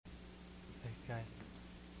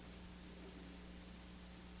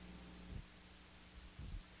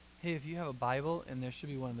Hey, if you have a Bible, and there should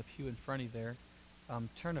be one in the pew in front of you there,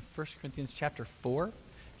 turn to 1 Corinthians chapter 4. If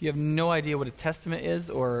you have no idea what a testament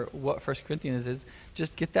is or what 1 Corinthians is,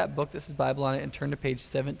 just get that book that says Bible on it and turn to page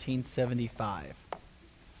 1775.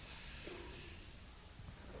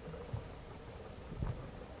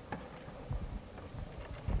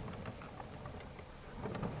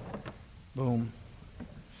 Boom.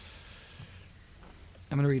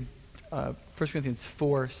 I'm going to read 1 Corinthians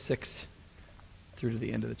 4, 6 through to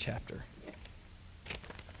the end of the chapter.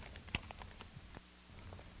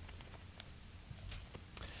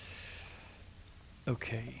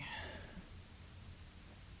 Okay.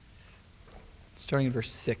 Starting in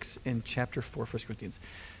verse 6 in chapter 4, 1 Corinthians,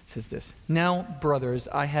 it says this: "Now, brothers,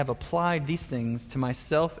 I have applied these things to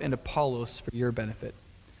myself and Apollos for your benefit,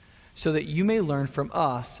 so that you may learn from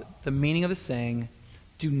us the meaning of the saying,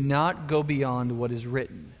 'Do not go beyond what is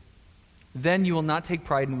written.' Then you will not take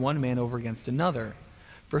pride in one man over against another.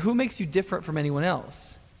 For who makes you different from anyone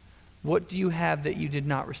else? What do you have that you did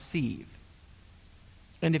not receive?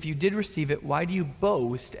 And if you did receive it, why do you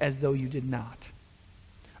boast as though you did not?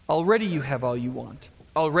 Already you have all you want.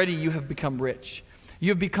 Already you have become rich.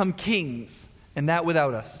 You have become kings, and that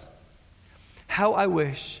without us. How I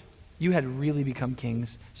wish you had really become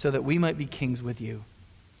kings, so that we might be kings with you.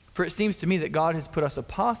 For it seems to me that God has put us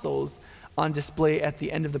apostles on display at the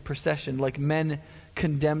end of the procession, like men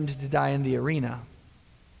condemned to die in the arena.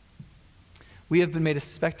 We have been made a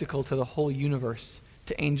spectacle to the whole universe,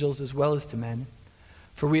 to angels as well as to men.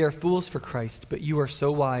 For we are fools for Christ, but you are so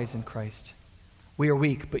wise in Christ. We are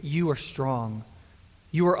weak, but you are strong.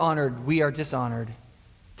 You are honored, we are dishonored.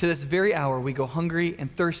 To this very hour we go hungry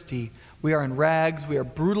and thirsty. We are in rags, we are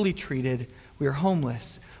brutally treated, we are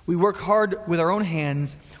homeless. We work hard with our own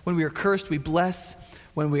hands. When we are cursed, we bless.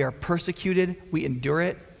 When we are persecuted, we endure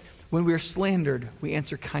it. When we are slandered, we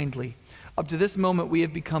answer kindly. Up to this moment, we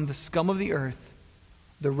have become the scum of the earth,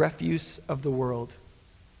 the refuse of the world.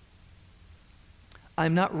 I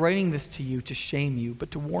am not writing this to you to shame you,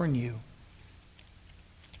 but to warn you.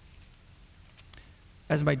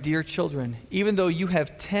 As my dear children, even though you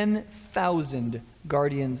have 10,000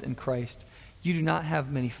 guardians in Christ, you do not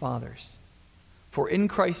have many fathers. For in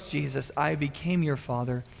Christ Jesus I became your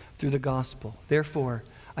father through the gospel. Therefore,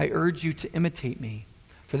 I urge you to imitate me.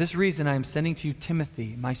 For this reason I am sending to you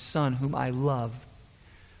Timothy, my son, whom I love,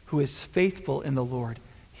 who is faithful in the Lord.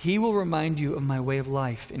 He will remind you of my way of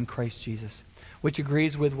life in Christ Jesus, which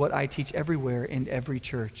agrees with what I teach everywhere in every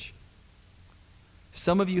church.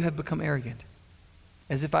 Some of you have become arrogant,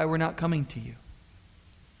 as if I were not coming to you.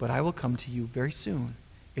 But I will come to you very soon,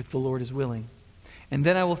 if the Lord is willing. And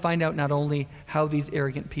then I will find out not only how these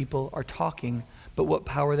arrogant people are talking, but what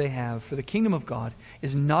power they have. For the kingdom of God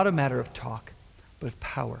is not a matter of talk, but of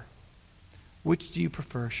power. Which do you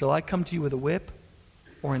prefer? Shall I come to you with a whip,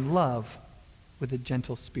 or in love with a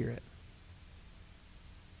gentle spirit?"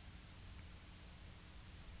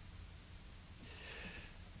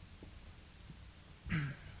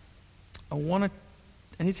 I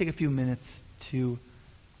need to take a few minutes to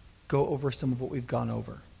go over some of what we've gone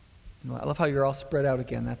over. I love how you're all spread out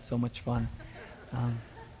again. That's so much fun.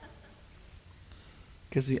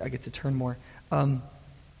 Because I get to turn more. I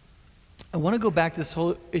want to go back to this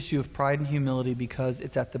whole issue of pride and humility because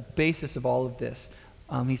it's at the basis of all of this.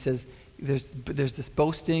 He says there's this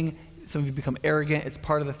boasting. Some of you become arrogant. It's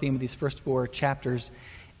part of the theme of these first 4 chapters.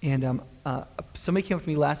 And somebody came up to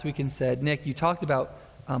me last week and said, "Nick, you talked about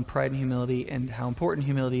pride and humility and how important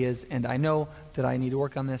humility is, and I know that I need to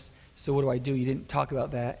work on this. So what do? You didn't talk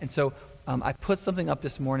about that." And so I put something up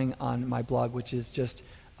this morning on my blog, which is just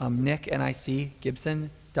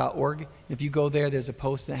nickgibson.org. If you go there, there's a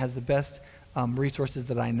post and it has the best resources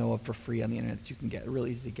that I know of for free on the internet that you can get.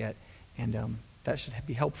 Really easy to get, and that should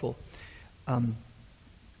be helpful.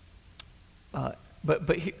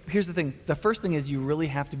 But here's the thing. The first thing is you really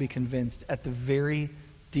have to be convinced at the very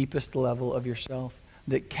deepest level of yourself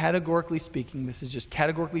that categorically speaking, this is just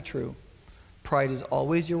categorically true. Pride is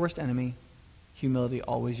always your worst enemy. Humility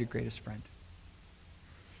always your greatest friend.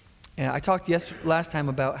 And I talked last time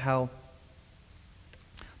about how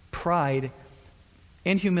pride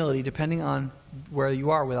and humility, depending on where you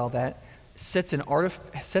are with all that, sets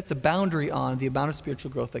a boundary on the amount of spiritual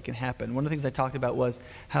growth that can happen. One of the things I talked about was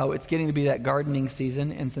how it's getting to be that gardening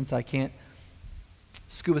season, and since I can't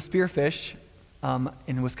scuba spearfish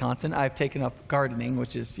in Wisconsin, I've taken up gardening,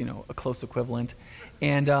 which is a close equivalent,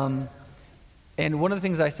 and one of the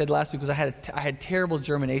things I said last week was I had terrible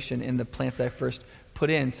germination in the plants that I first put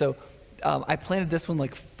in. So I planted this one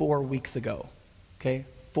like 4 weeks ago. Okay,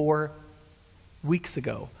 4 weeks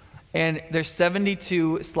ago. And there's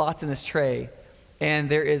 72 slots in this tray. And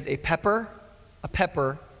there is a pepper,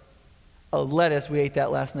 lettuce. We ate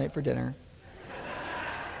that last night for dinner.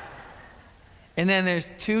 And then there's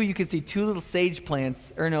you can see 2 little sage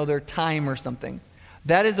plants, or no, they're thyme or something.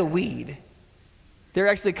 That is a weed. There are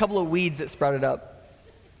actually a couple of weeds that sprouted up.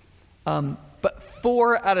 But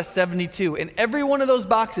 4 out of 72. And every one of those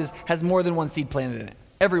boxes has more than 1 seed planted in it.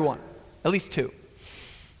 Every one. At least 2.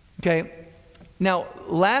 Okay? Now,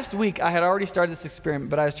 last week I had already started this experiment,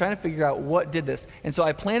 but I was trying to figure out what did this. And so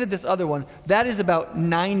I planted this other one. That is about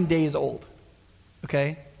 9 days old.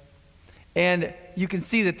 Okay? And you can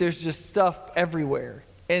see that there's just stuff everywhere.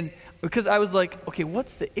 And because I was like, okay,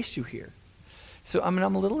 what's the issue here? So I'm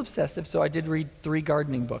a little obsessive, so I did read 3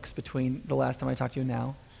 gardening books between the last time I talked to you and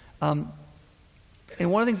now. And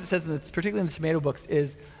one of the things it says, particularly in the tomato books,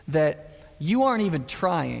 is that you aren't even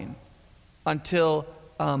trying until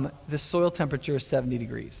the soil temperature is 70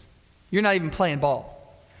 degrees. You're not even playing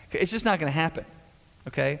ball. It's just not going to happen.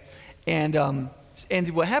 Okay? And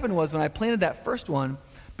what happened was when I planted that first one,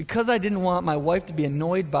 because I didn't want my wife to be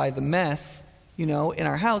annoyed by the mess, in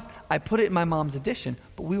our house, I put it in my mom's addition.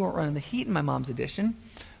 But we weren't running the heat in my mom's addition.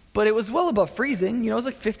 But it was well above freezing. It was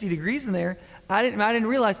like 50 degrees in there. I didn't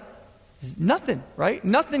realize nothing, right?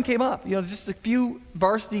 Nothing came up. Just a few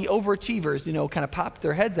varsity overachievers, kind of popped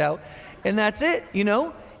their heads out. And that's it,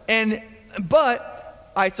 So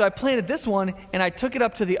I planted this one, and I took it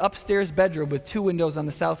up to the upstairs bedroom with 2 windows on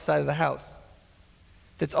the south side of the house.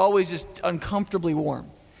 That's always just uncomfortably warm.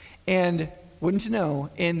 And wouldn't you know,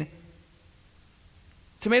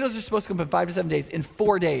 tomatoes are supposed to come up in 5 to 7 days. In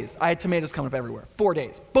 4 days, I had tomatoes coming up everywhere. 4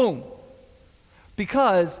 days. Boom.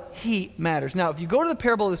 Because heat matters. Now, if you go to the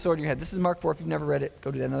parable of the sword in your head, this is Mark 4. If you've never read it,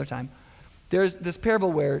 go do that another time. There's this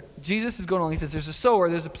parable where Jesus is going along. He says there's a sower.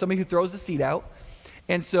 There's somebody who throws the seed out.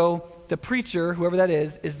 And so the preacher, whoever that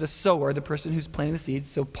is the sower, the person who's planting the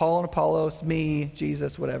seeds. So Paul and Apollos, me,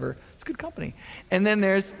 Jesus, whatever. It's good company. And then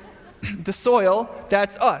there's the soil.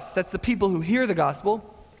 That's us. That's the people who hear the gospel.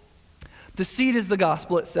 The seed is the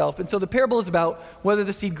gospel itself. And so the parable is about whether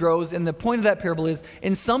the seed grows. And the point of that parable is,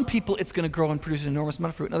 in some people, it's going to grow and produce an enormous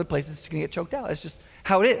amount of fruit. In other places, it's going to get choked out. It's just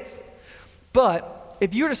how it is. But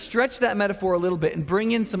if you were to stretch that metaphor a little bit and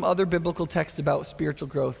bring in some other biblical texts about spiritual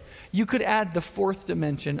growth, you could add the 4th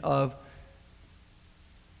dimension of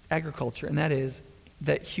agriculture, and that is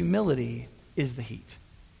that humility is the heat.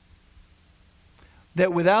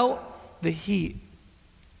 That without the heat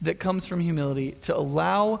that comes from humility, to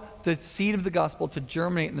allow the seed of the gospel to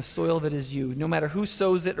germinate in the soil that is you, no matter who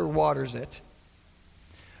sows it or waters it,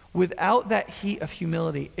 without that heat of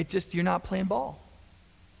humility, you're not playing ball.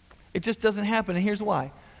 It just doesn't happen, and here's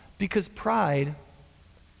why. Because pride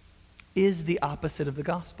is the opposite of the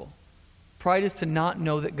gospel. Pride is to not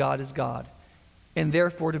know that God is God, and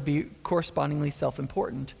therefore to be correspondingly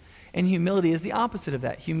self-important. And humility is the opposite of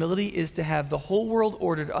that. Humility is to have the whole world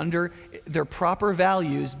ordered under their proper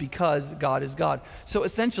values because God is God. So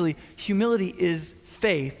essentially, humility is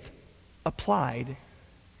faith applied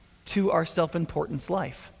to our self-importance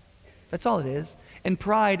life. That's all it is. And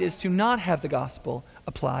pride is to not have the gospel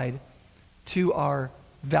applied to our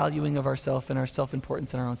valuing of ourselves and our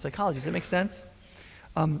self-importance and our own psychology. Does that make sense?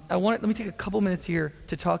 Let me take a couple minutes here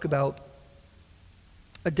to talk about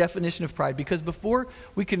a definition of pride, because before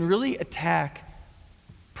we can really attack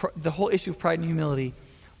the whole issue of pride and humility,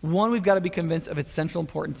 one, we've got to be convinced of its central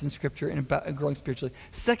importance in Scripture and about growing spiritually.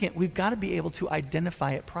 Second, we've got to be able to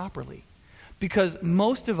identify it properly, because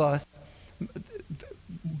most of us,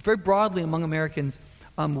 very broadly among Americans,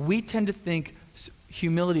 we tend to think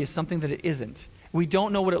humility is something that it isn't. We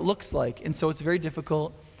don't know what it looks like, and so it's very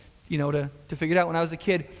difficult, to figure it out. When I was a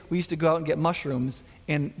kid, we used to go out and get mushrooms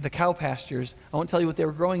in the cow pastures. I won't tell you what they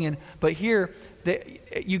were growing in, but here,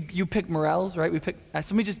 you pick morels, right?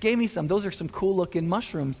 Somebody just gave me some. Those are some cool-looking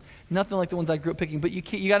mushrooms. Nothing like the ones I grew up picking, but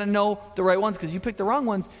you got to know the right ones, because you pick the wrong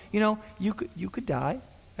ones, you could die.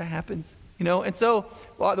 That happens. And so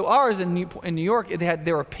ours in New York,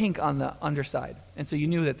 they were pink on the underside, and so you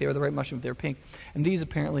knew that they were the right mushroom if they were pink. And these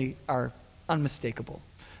apparently are unmistakable.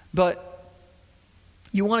 But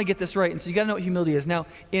you want to get this right, and so you got to know what humility is. Now,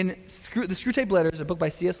 in the Screwtape Letters, a book by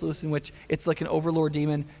C.S. Lewis, in which it's like an overlord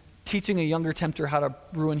demon teaching a younger tempter how to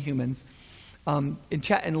ruin humans. In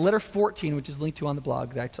letter 14, which is linked to on the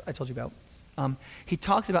blog that I told you about,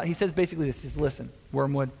 he says basically this: he says, listen,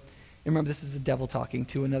 Wormwood. And remember, this is the devil talking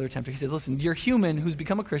to another tempter. He says, listen, you're human who's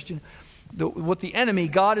become a Christian. What the enemy,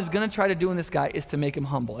 God, is going to try to do in this guy is to make him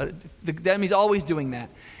humble. The enemy's always doing that.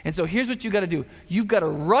 And so here's what you got to do. You've got to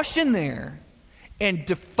rush in there and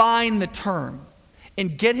define the term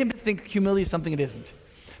and get him to think humility is something it isn't.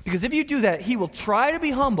 Because if you do that, he will try to be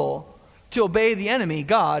humble to obey the enemy,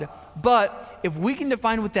 God. But if we can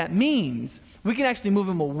define what that means, We can actually move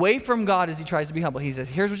him away from God as he tries to be humble. He says,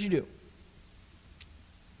 here's what you do.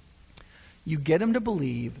 You get him to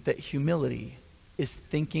believe that humility is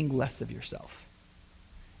thinking less of yourself.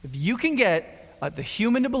 If you can get the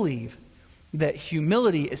human to believe that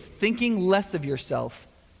humility is thinking less of yourself,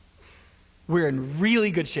 we're in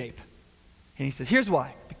really good shape. And he says, here's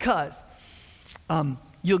why. Because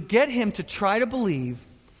you'll get him to try to believe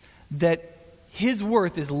that his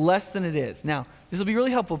worth is less than it is. Now, this will be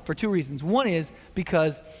really helpful for two reasons. One is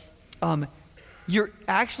because you're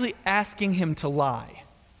actually asking him to lie.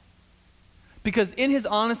 Because in his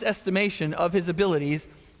honest estimation of his abilities,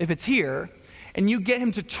 if it's here, and you get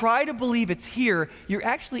him to try to believe it's here, you're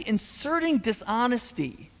actually inserting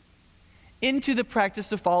dishonesty into the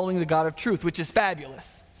practice of following the God of truth, which is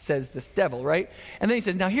fabulous, says this devil, right? And then he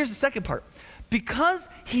says, now here's the second part. Because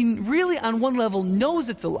he really, on one level, knows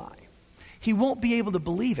it's a lie, he won't be able to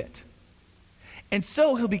believe it. And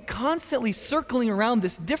so he'll be constantly circling around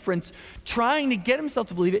this difference, trying to get himself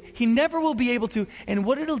to believe it. He never will be able to. And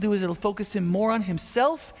what it'll do is it'll focus him more on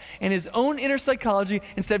himself and his own inner psychology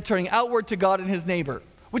instead of turning outward to God and his neighbor,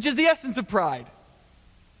 which is the essence of pride.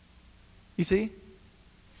 You see?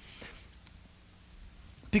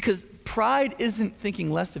 Because pride isn't thinking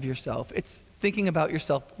less of yourself. It's thinking about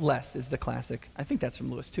yourself less is the classic. I think that's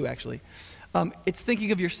from Lewis too, actually. It's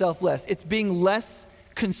thinking of yourself less. It's being less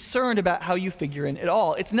concerned about how you figure in at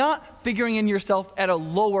all. It's not figuring in yourself at a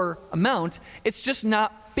lower amount. It's just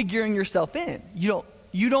not figuring yourself in. You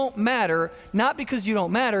don't matter, not because you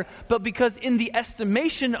don't matter, but because in the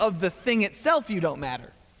estimation of the thing itself, you don't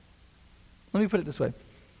matter. Let me put it this way.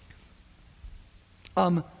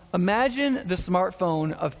 Imagine the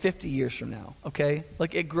smartphone of 50 years from now, okay?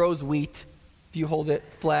 Like it grows wheat if you hold it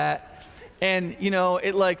flat. And,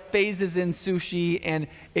 it like phases in sushi and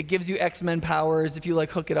it gives you X-Men powers if you like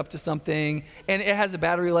hook it up to something. And it has a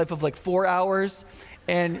battery life of like 4 hours.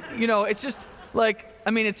 And, it's just like,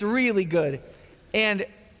 it's really good. And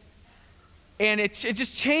it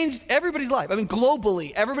just changed everybody's life.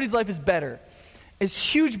 Globally, everybody's life is better. It's a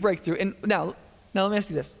huge breakthrough. And now let me ask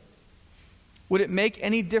you this. Would it make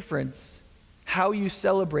any difference how you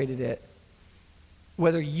celebrated it,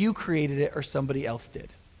 whether you created it or somebody else did?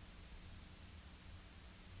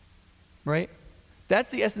 Right?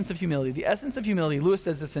 That's the essence of humility. The essence of humility, Lewis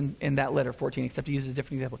says this in that letter 14, except he uses a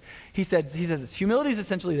different example. He says this, humility is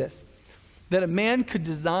essentially this, that a man could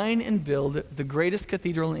design and build the greatest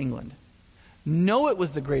cathedral in England, know it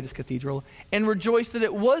was the greatest cathedral, and rejoice that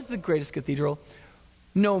it was the greatest cathedral,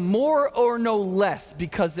 no more or no less,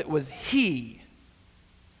 because it was he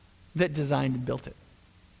that designed and built it.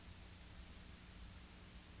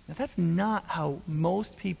 Now, that's not how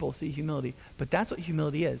most people see humility, but that's what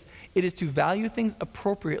humility is. It is to value things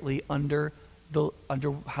appropriately under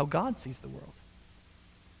how God sees the world.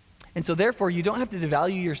 And so therefore, you don't have to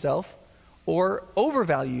devalue yourself or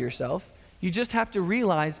overvalue yourself. You just have to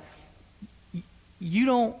realize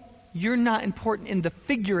you're not important in the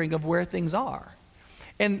figuring of where things are.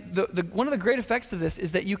 And one of the great effects of this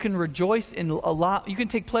is that you can rejoice in you can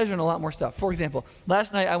take pleasure in a lot more stuff. For example,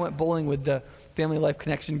 last night I went bowling with the Family Life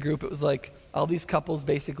Connection group. It was like all these couples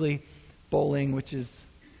basically bowling, which is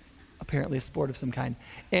apparently a sport of some kind.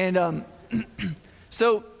 And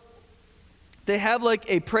so they have like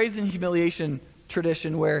a praise and humiliation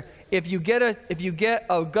tradition where if you get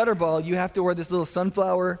a gutter ball, you have to wear this little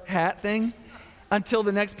sunflower hat thing until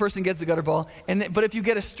the next person gets a gutter ball. But if you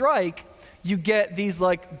get a strike, you get these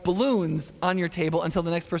like balloons on your table until the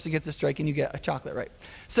next person gets a strike and you get a chocolate, right?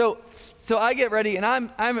 So I get ready and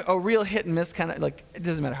I'm a real hit and miss kind of, like, it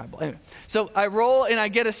doesn't matter how I bowl. Anyway, so I roll and I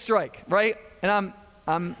get a strike, right? And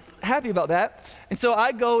I'm happy about that. And so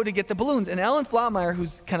I go to get the balloons, and Ellen Flautmeyer,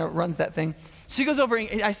 who's kind of runs that thing, she goes over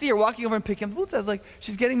and I see her walking over and picking up the balloons. I was like,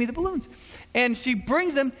 she's getting me the balloons. And she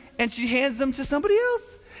brings them and she hands them to somebody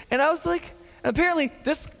else. And I was like, apparently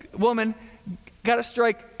this woman got a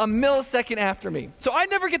strike a millisecond after me. So I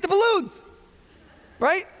never get the balloons,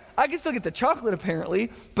 right? I can still get the chocolate apparently,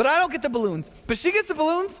 but I don't get the balloons. But she gets the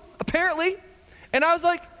balloons, apparently. And I was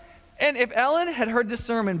like, and if Ellen had heard this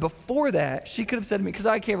sermon before that, she could have said to me, because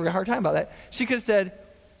I gave her a hard time about that, she could have said,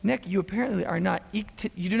 Nick, you apparently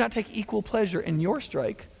you do not take equal pleasure in your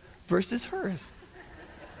strike versus hers.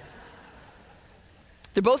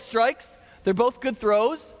 They're both strikes. They're both good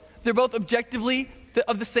throws. They're both objectively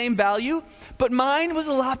of the same value, but mine was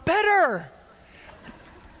a lot better.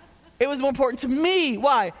 It was more important to me.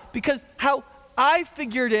 Why? Because how I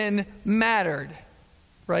figured in mattered,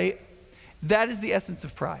 right? That is the essence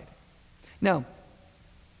of pride. Now,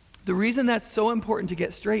 the reason that's so important to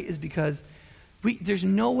get straight is because there's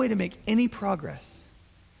no way to make any progress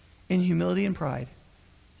in humility and pride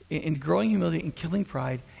in growing humility and killing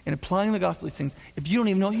pride and applying the gospel to these things if you don't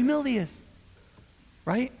even know what humility is?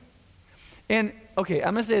 Right? And, okay,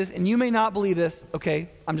 I'm going to say this, and you may not believe this, okay?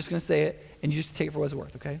 I'm just going to say it, and you just take it for what it's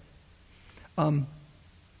worth, okay?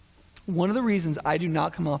 One of the reasons I do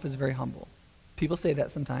not come off as very humble, people say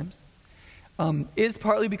that sometimes, is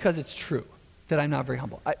partly because it's true that I'm not very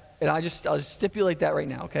humble. I'll just stipulate that right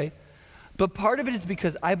now, okay? But part of it is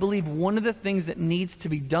because I believe one of the things that needs to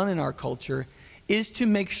be done in our culture is to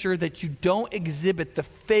make sure that you don't exhibit the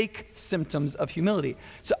fake symptoms of humility.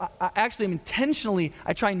 So I actually am intentionally,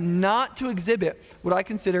 I try not to exhibit what I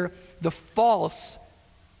consider the false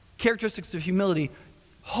characteristics of humility,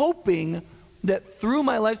 hoping that through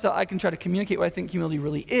my lifestyle I can try to communicate what I think humility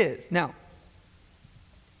really is. Now,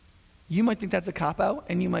 you might think that's a cop-out,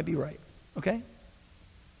 and you might be right, okay?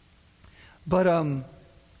 But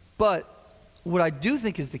what I do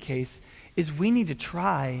think is the case is we need to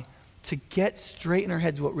try to get straight in our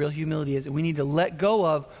heads what real humility is, and we need to let go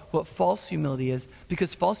of what false humility is,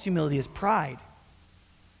 because false humility is pride,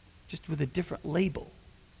 just with a different label.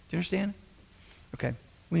 Do you understand? Okay,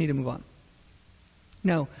 we need to move on.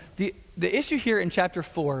 Now, the issue here in chapter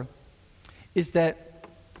 4 is that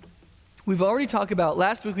we've already talked about,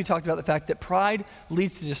 last week we talked about the fact that pride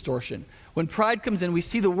leads to distortion. When pride comes in, we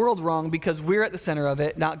see the world wrong because we're at the center of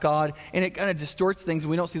it, not God, and it kind of distorts things and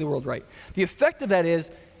we don't see the world right. The effect of that is,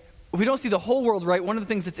 if we don't see the whole world right, one of the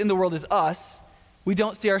things that's in the world is us. We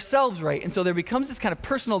don't see ourselves right. And so there becomes this kind of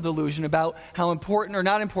personal delusion about how important or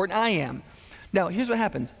not important I am. Now, here's what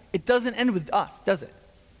happens. It doesn't end with us, does it?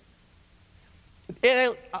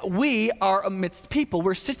 We are amidst people.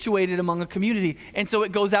 We're situated among a community. And so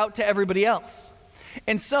it goes out to everybody else.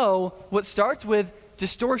 And so what starts with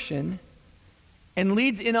distortion and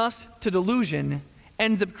leads in us to delusion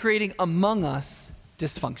ends up creating among us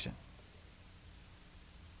dysfunction.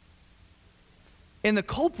 And the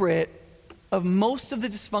culprit of most of the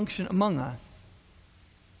dysfunction among us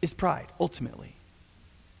is pride, ultimately.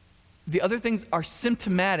 The other things are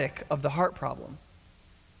symptomatic of the heart problem.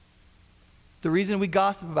 The reason we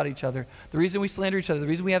gossip about each other, the reason we slander each other, the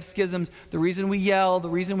reason we have schisms, the reason we yell, the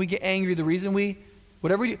reason we get angry, the reason we,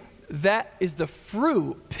 whatever we do, that is the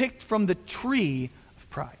fruit picked from the tree of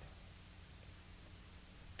pride.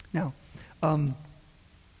 Now,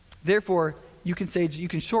 therefore, you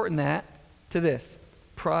can shorten that to this.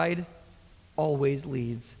 Pride always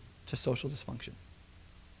leads to social dysfunction.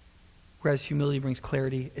 Whereas humility brings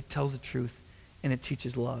clarity, it tells the truth, and it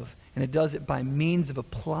teaches love. And it does it by means of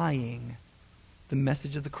applying the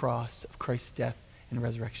message of the cross of Christ's death and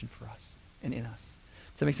resurrection for us and in us.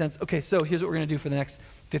 Does that make sense? Okay, so here's what we're going to do for the next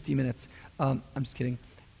 50 minutes. I'm just kidding.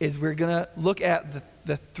 Is we're going to look at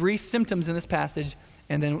the three symptoms in this passage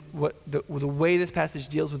and then what the way this passage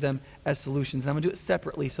deals with them as solutions. And I'm going to do it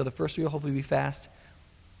separately, so the first three will hopefully be fast,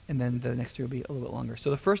 and then the next three will be a little bit longer. So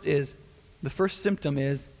the first symptom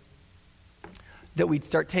is that we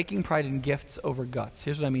start taking pride in gifts over guts.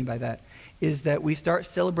 Here's what I mean by that, is that we start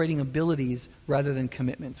celebrating abilities rather than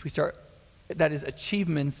commitments. That is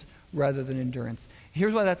achievements rather than endurance.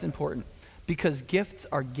 Here's why that's important, because gifts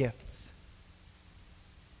are gifts.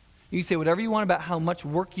 You can say whatever you want about how much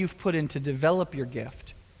work you've put in to develop your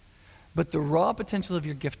gift, but the raw potential of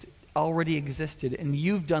your gift already existed, and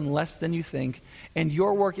you've done less than you think, and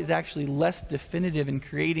your work is actually less definitive in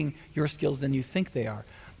creating your skills than you think they are.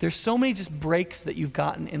 There's so many just breaks that you've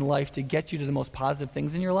gotten in life to get you to the most positive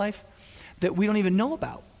things in your life that we don't even know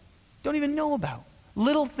about.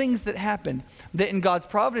 Little things that happen that in God's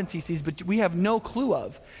providence he sees, but we have no clue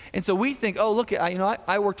of. And so we think, oh, look,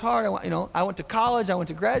 I worked hard. I went to college. I went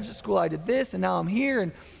to graduate school. I did this, and now I'm here.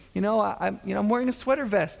 And I'm wearing a sweater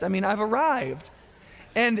vest. I've arrived.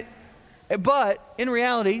 But in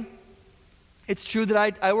reality, it's true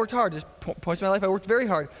that I worked hard. There's points in my life I worked very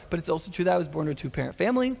hard. But it's also true that I was born to a two-parent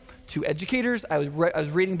family, 2 educators. I was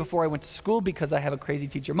reading before I went to school because I have a crazy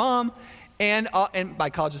teacher mom. And my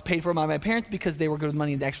college was paid for by my parents because they were good with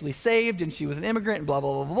money and actually saved, and she was an immigrant, and blah,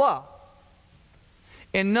 blah, blah, blah, blah.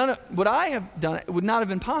 And none of what I have done would not have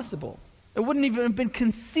been possible. It wouldn't even have been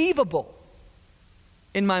conceivable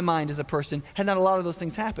in my mind as a person had not a lot of those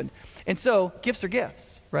things happened. And so, gifts are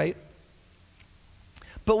gifts, right?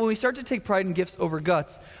 But when we start to take pride in gifts over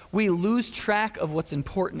guts, we lose track of what's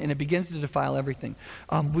important, and it begins to defile everything.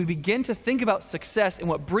 We begin to think about success and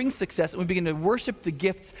what brings success, and we begin to worship the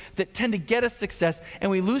gifts that tend to get us success,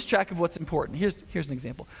 and we lose track of what's important. Here's an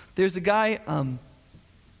example. There's a guy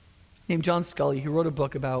named John Scully who wrote a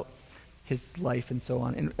book about his life and so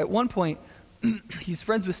on. And at one point, he's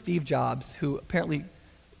friends with Steve Jobs, who apparently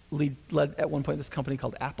led at one point this company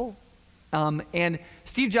called Apple. And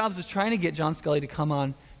Steve Jobs was trying to get John Scully to come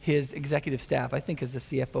on his executive staff, I think as the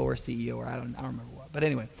CFO or CEO, or I don't remember what. But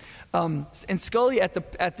anyway, and Scully at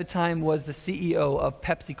the time was the CEO of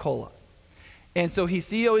Pepsi Cola. And so he's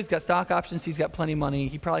CEO, he's got stock options, he's got plenty of money.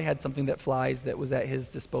 He probably had something that flies that was at his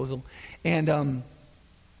disposal. And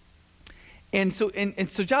so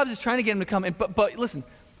Jobs is trying to get him to come in. But listen,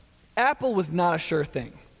 Apple was not a sure thing.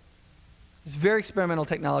 It was very experimental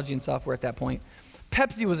technology and software at that point.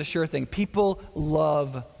 Pepsi was a sure thing. People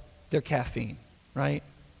love their caffeine, right?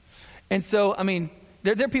 And so, I mean,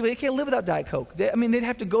 there are people, they can't live without Diet Coke. They'd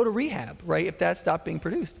have to go to rehab, right, if that stopped being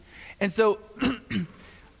produced. And so,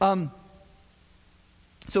 the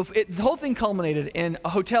whole thing culminated in a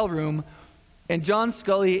hotel room, and John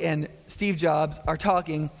Scully and Steve Jobs are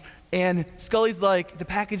talking, and Scully's like, the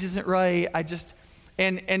package isn't right,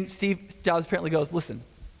 and Steve Jobs apparently goes, listen,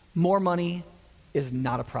 more money is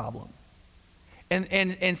not a problem.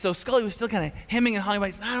 And so Scully was still kind of hemming and hawing,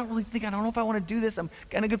 I don't know if I want to do this. I'm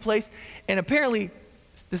in a good place. And apparently,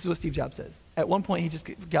 this is what Steve Jobs says. At one point,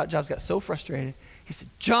 Jobs got so frustrated. He said,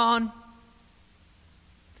 John,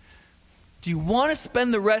 do you want to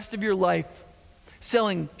spend the rest of your life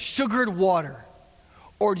selling sugared water?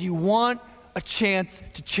 Or do you want a chance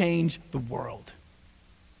to change the world?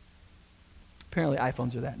 Apparently,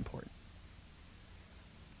 iPhones are that important.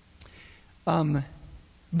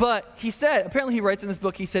 But he said, apparently he writes in this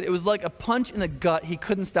book, he said it was like a punch in the gut he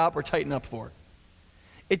couldn't stop or tighten up for.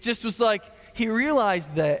 It just was like, he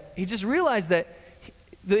just realized that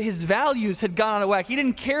his values had gone out of whack. He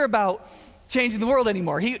didn't care about changing the world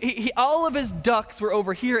anymore. He all of his ducks were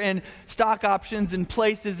over here in stock options and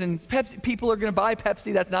places, and Pepsi, people are going to buy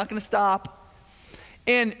Pepsi. That's not going to stop.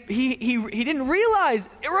 And he didn't realize,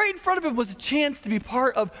 right in front of him was a chance to be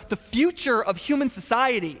part of the future of human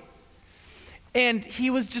society. And he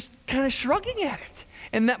was just kind of shrugging at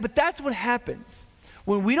it. But that's what happens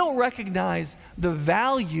when we don't recognize the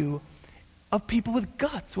value of people with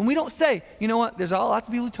guts. When we don't say, you know what, there's lots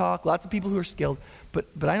of people who talk, lots of people who are skilled, but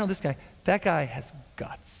I know this guy, that guy has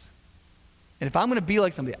guts. And if I'm going to be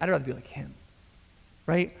like somebody, I'd rather be like him,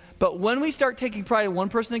 right? But when we start taking pride in one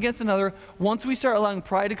person against another, once we start allowing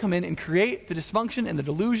pride to come in and create the dysfunction and the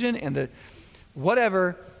delusion and the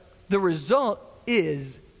whatever, the result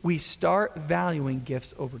is we start valuing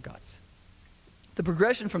gifts over guts. The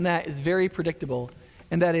progression from that is very predictable,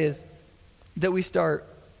 and that is that we start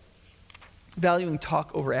valuing talk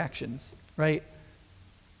over actions, right?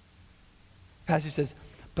 The passage says,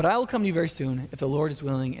 but I will come to you very soon, if the Lord is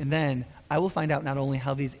willing, and then I will find out not only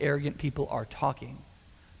how these arrogant people are talking,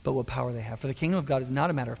 but what power they have. For the kingdom of God is not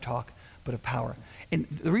a matter of talk, but of power. And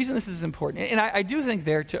the reason this is important, and I do think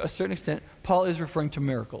there, to a certain extent, Paul is referring to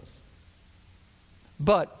miracles.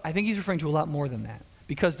 But I think he's referring to a lot more than that,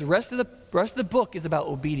 because the rest of the book is about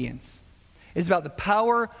obedience. It's about the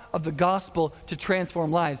power of the gospel to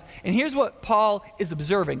transform lives. And here's what Paul is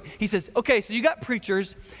observing. He says, okay, so you got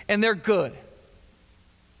preachers, and they're good.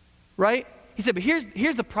 Right? He said, but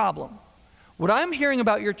here's the problem. What I'm hearing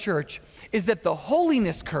about your church is that the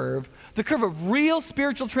holiness curve, the curve of real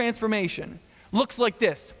spiritual transformation, looks like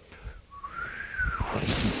this.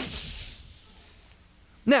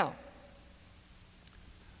 Now,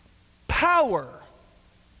 power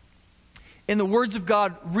in the words of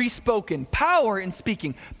God respoken, power in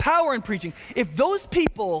speaking, power in preaching. If those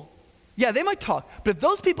people, yeah, they might talk, but if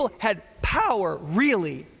those people had power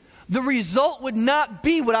really, the result would not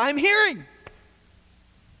be what I'm hearing.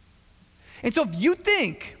 And so if you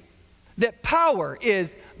think that power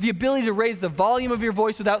is the ability to raise the volume of your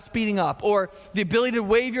voice without speeding up, or the ability to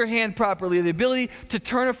wave your hand properly, or the ability to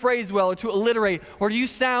turn a phrase well, or to alliterate, or to use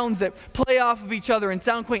sounds that play off of each other and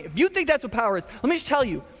sound quaint, if you think that's what power is, let me just tell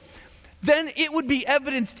you, then it would be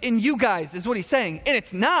evidenced in you guys, is what he's saying. And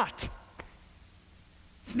it's not.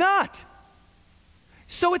 It's not.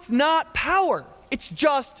 So it's not power. It's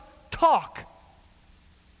just talk.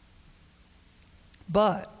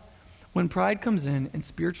 But when pride comes in and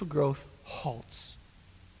spiritual growth halts,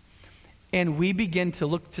 and we begin to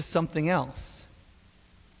look to something else,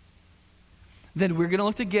 then we're going to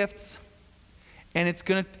look to gifts, and it's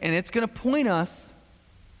going to point us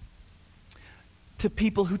to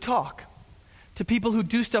people who talk, to people who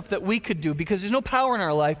do stuff that we could do, because there's no power in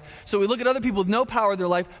our life. So we look at other people with no power in their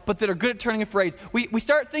life, but that are good at turning a phrase. We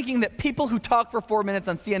start thinking that people who talk for 4 minutes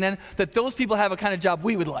on CNN, that those people have a kind of job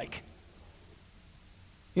we would like.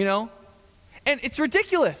 You know? And it's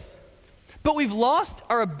ridiculous. But we've lost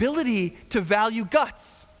our ability to value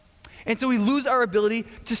guts. And so we lose our ability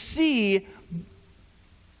to see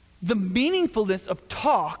the meaningfulness of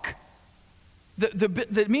talk, the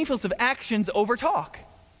meaningfulness of actions over talk.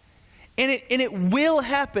 And it will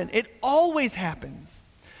happen. It always happens.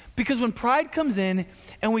 Because when pride comes in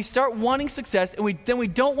and we start wanting success, and then we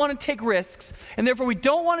don't want to take risks, and therefore we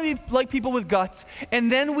don't want to be like people with guts,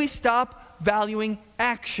 and then we stop valuing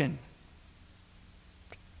action.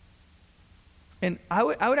 And I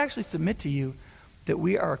would actually submit to you that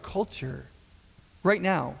we are a culture right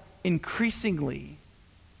now increasingly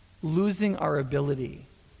losing our ability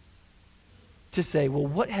to say, well,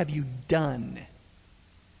 what have you done?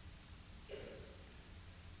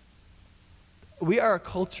 We are a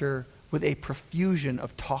culture with a profusion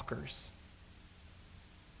of talkers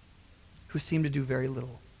who seem to do very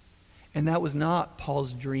little. And that was not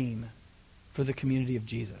Paul's dream for the community of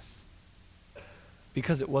Jesus,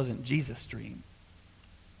 because it wasn't Jesus' dream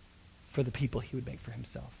for the people he would make for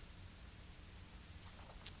himself.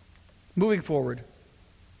 Moving forward,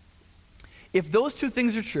 if those two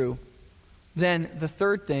things are true, then the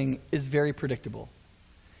third thing is very predictable.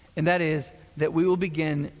 And that is that we will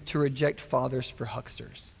begin to reject fathers for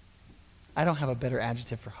hucksters. I don't have a better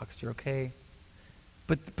adjective for huckster, okay?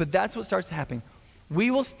 But that's what starts happening.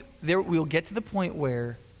 We will get to the point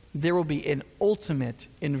where there will be an ultimate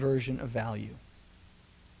inversion of value.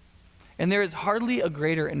 And there is hardly a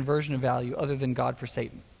greater inversion of value other than God for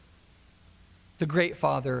Satan, the great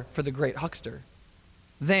father for the great huckster,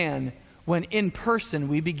 than when in person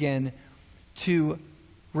we begin to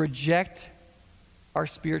reject our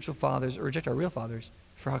spiritual fathers, or reject our real fathers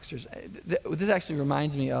for hucksters. This actually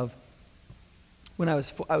reminds me of when I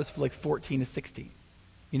was like 14 to 16.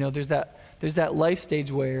 You know, there's that life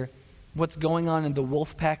stage where what's going on in the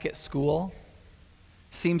wolf pack at school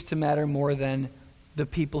seems to matter more than the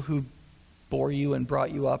people who bore you and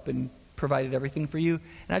brought you up and provided everything for you.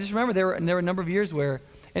 And I just remember there were a number of years where,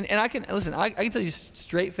 and I can tell you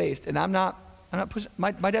straight faced, and I'm not pushing.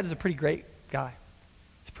 My dad is a pretty great guy.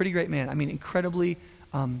 He's a pretty great man. I mean, incredibly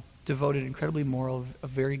devoted, incredibly moral, a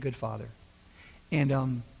very good father.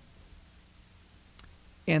 But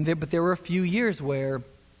there were a few years where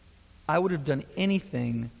I would have done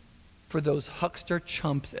anything for those huckster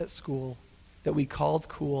chumps at school that we called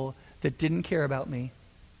cool, that didn't care about me.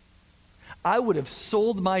 I would have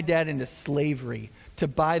sold my dad into slavery to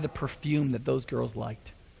buy the perfume that those girls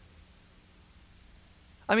liked.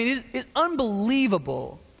 I mean, it's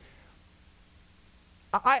unbelievable.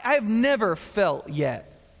 I have never felt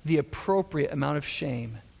yet the appropriate amount of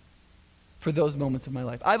shame for those moments of my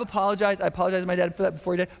life. I've apologized. I apologized to my dad for that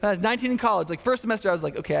before he died. When I was 19 in college, like first semester, I was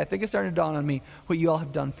like, okay, I think it's starting to dawn on me what you all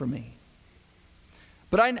have done for me.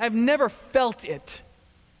 But I've never felt it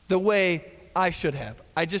the way I should have.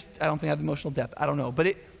 I don't think I have the emotional depth. I don't know.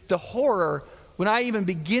 But the horror, when I even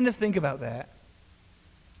begin to think about that,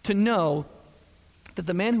 to know that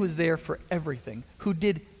the man who was there for everything, who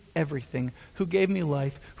did everything, who gave me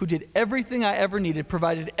life, who did everything I ever needed,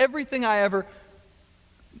 provided everything I ever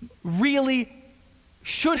really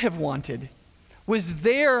should have wanted, was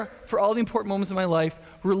there for all the important moments of my life,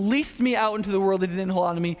 released me out into the world that didn't hold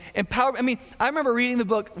on to me, empowered. I mean, I remember reading the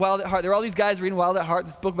book Wild at Heart. There were all these guys reading Wild at Heart,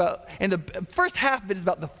 this book about, and the first half of it is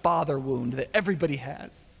about the father wound that everybody has.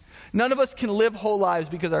 None of us can live whole lives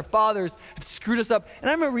because our fathers have screwed us up. And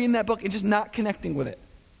I remember reading that book and just not connecting with it.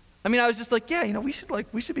 I mean, I was just like, yeah, we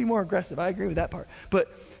should be more aggressive. I agree with that part.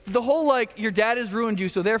 But the whole your dad has ruined you,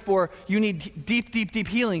 so therefore you need deep, deep, deep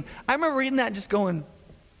healing. I remember reading that and just going,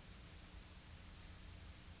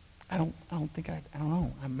 I don't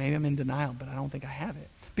know. Maybe I'm in denial, but I don't think I have it.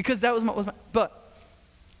 Because that was my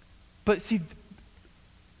but see,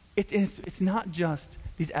 it's not just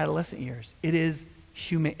these adolescent years. It is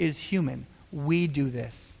human. We do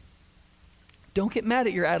this. Don't get mad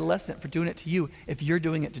at your adolescent for doing it to you if you're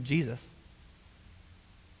doing it to Jesus.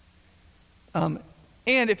 And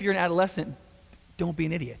if you're an adolescent, don't be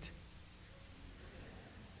an idiot.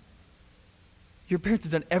 Your parents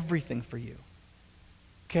have done everything for you.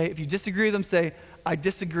 Okay? If you disagree with them, say, I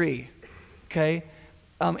disagree. Okay?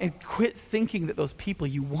 And quit thinking that those people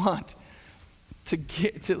you want to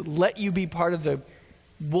let you be part of the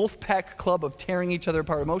wolf pack club of tearing each other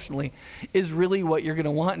apart emotionally is really what you're going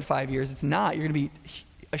to want in 5 years. It's not. You're going to be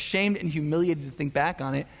ashamed and humiliated to think back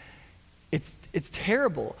on it. It's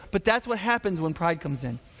terrible. But that's what happens when pride comes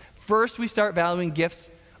in. First, we start valuing gifts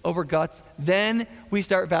over guts. Then we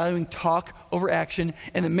start valuing talk over action.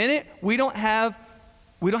 And the minute we don't have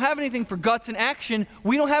anything for guts and action,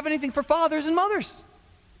 we don't have anything for fathers and mothers.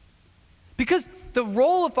 Because the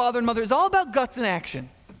role of father and mother is all about guts and action.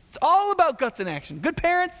 It's all about guts and action. Good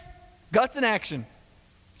parents, guts and action.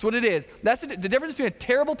 That's what it is. That's the difference between a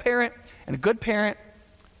terrible parent and a good parent,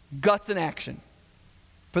 guts and action.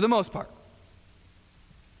 For the most part.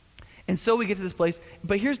 And so we get to this place.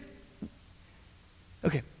 But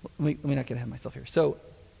okay, let me not get ahead of myself here. So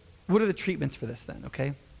what are the treatments for this then,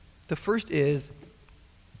 okay? The first is,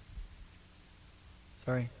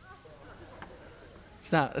 sorry.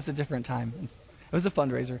 It's not, it's a different time. It was a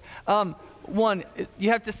fundraiser. One,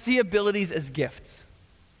 you have to see abilities as gifts.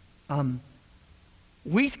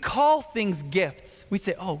 We call things gifts. We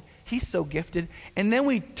say, oh, he's so gifted. And then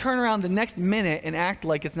we turn around the next minute and act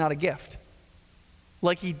like it's not a gift.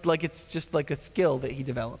 Like it's just like a skill that he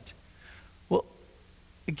developed. Well,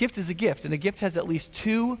 a gift is a gift, and a gift has at least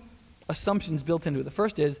two assumptions built into it. The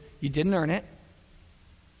first is you didn't earn it.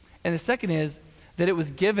 And the second is that it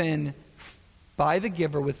was given by the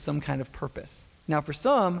giver with some kind of purpose. Now, for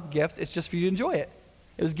some gifts, it's just for you to enjoy it.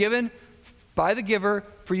 It was given by the giver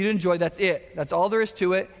for you to enjoy. That's it. That's all there is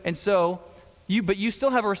to it. And so, but you still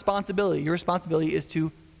have a responsibility. Your responsibility is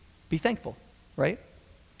to be thankful, right?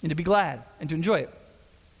 And to be glad and to enjoy it.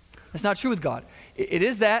 That's not true with God. It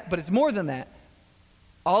is that, but it's more than that.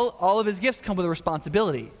 All of his gifts come with a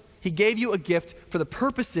responsibility. He gave you a gift for the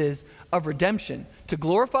purposes of redemption, to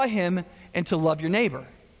glorify him and to love your neighbor.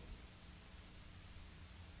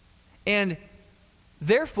 And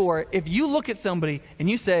therefore, if you look at somebody and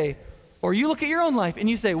you say, or you look at your own life and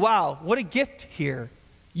you say, wow, what a gift here,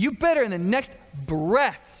 you better in the next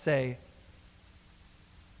breath say,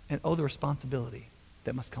 and the responsibility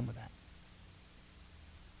that must come with that.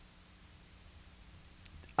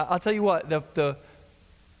 I'll tell you what,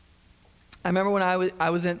 I remember when I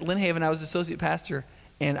was in Lynn Haven, I was associate pastor,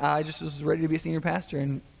 and I just was ready to be a senior pastor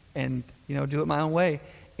and do it my own way.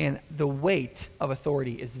 And the weight of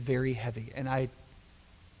authority is very heavy, and I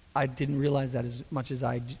didn't realize that as much as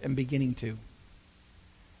I am beginning to.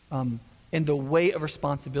 And the weight of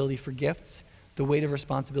responsibility for gifts, the weight of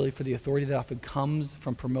responsibility for the authority that often comes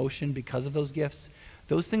from promotion because of those gifts,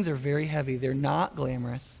 those things are very heavy. They're not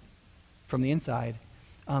glamorous from the inside.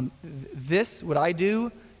 What I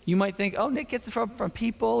do, you might think, oh, Nick gets it from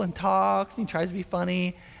people and talks and he tries to be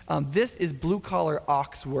funny. This is blue-collar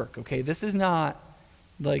ox work, okay? This is not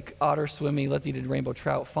like otter swimming, let's eat a rainbow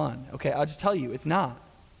trout fun, okay? I'll just tell you, it's not.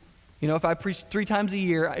 If I preached 3 times a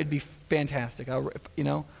year, it'd be fantastic,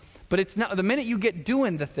 But it's not. The minute you get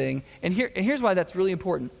doing the thing, and here's why that's really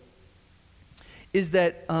important, is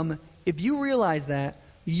that if you realize that,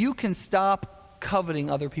 you can stop coveting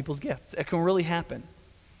other people's gifts. It can really happen.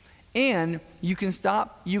 And you can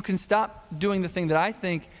stop doing the thing that I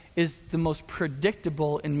think is the most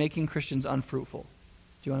predictable in making Christians unfruitful.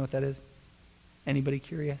 Do you want to know what that is? Anybody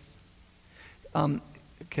curious?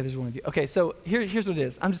 Okay, there's one of you. Okay, so here's what it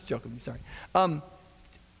is. I'm just joking. Sorry.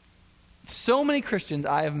 So many Christians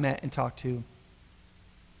I have met and talked to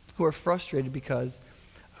who are frustrated because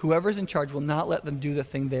whoever's in charge will not let them do the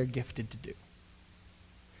thing they're gifted to do.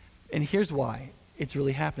 And here's why it's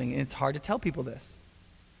really happening. And it's hard to tell people this.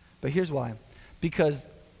 But here's why. Because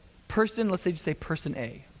let's say person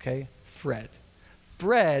A, okay? Fred.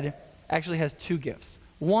 Fred actually has 2 gifts.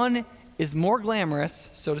 One is more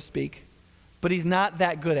glamorous, so to speak, but he's not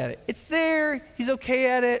that good at it. It's there. He's okay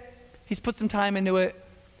at it. He's put some time into it.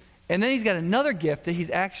 And then he's got another gift that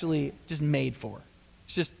he's actually just made for.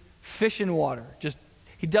 It's just fish in water.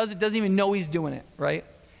 He doesn't even know he's doing it, right?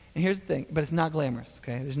 And here's the thing, but it's not glamorous,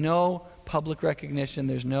 okay? There's no public recognition.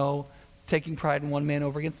 There's no taking pride in one man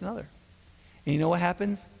over against another. And you know what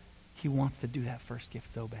happens? He wants to do that first gift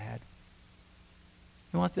so bad.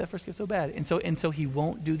 He wants to do that first gift so bad. And so he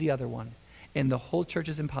won't do the other one. And the whole church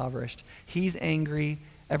is impoverished. He's angry.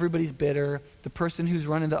 Everybody's bitter. The person who's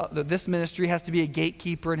running this ministry has to be a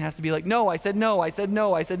gatekeeper and has to be like, no, I said no, I said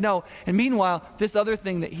no, I said no. And meanwhile, this other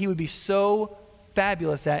thing that he would be so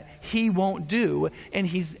fabulous at, he won't do.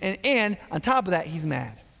 And on top of that, he's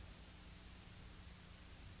mad.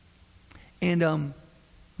 And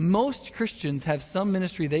most Christians have some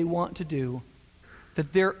ministry they want to do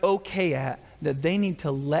that they're okay at, that they need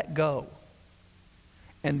to let go.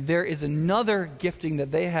 And there is another gifting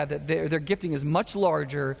that they have that their gifting is much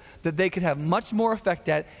larger, that they could have much more effect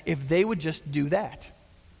at if they would just do that.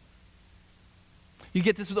 You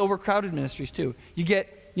get this with overcrowded ministries too. You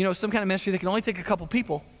get, some kind of ministry that can only take a couple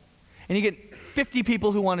people, and you get 50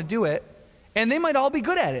 people who want to do it, and they might all be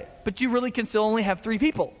good at it, but you really can still only have 3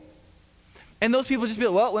 people. And those people just be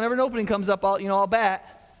like, well, whenever an opening comes up, I'll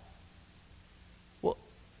bat. Well,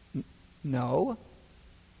 no.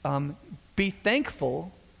 Be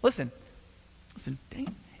thankful. Listen.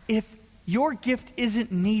 If your gift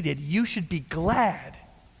isn't needed, you should be glad.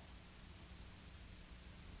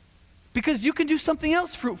 Because you can do something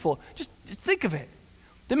else fruitful. Just think of it.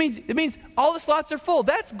 It means all the slots are full.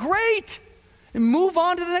 That's great. And move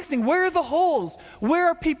on to the next thing. Where are the holes?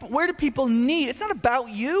 Where do people need? It's not about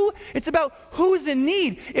you. It's about who's in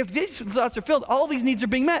need. If these slots are filled, all these needs are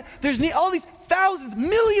being met. There's all these thousands,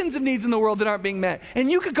 millions of needs in the world that aren't being met. And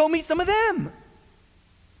you could go meet some of them.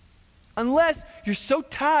 Unless you're so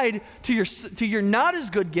tied to your not as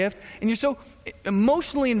good gift, and you're so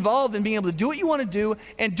emotionally involved in being able to do what you want to do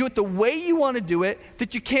and do it the way you want to do it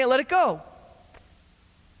that you can't let it go.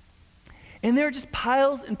 And there are just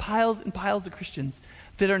piles and piles and piles of Christians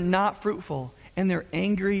that are not fruitful, and they're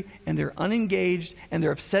angry, and they're unengaged, and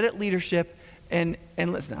they're upset at leadership. And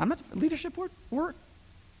listen, I'm not leadership. We're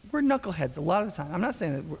knuckleheads a lot of the time. I'm not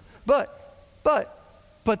saying that.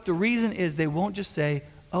 But the reason is they won't just say,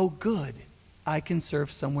 "Oh, good, I can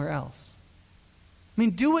serve somewhere else." I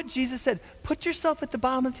mean, do what Jesus said. Put yourself at the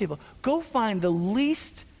bottom of the table. Go find the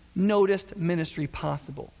least noticed ministry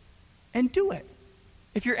possible, and do it.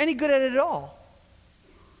 If you're any good at it at all.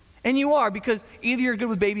 And you are, because either you're good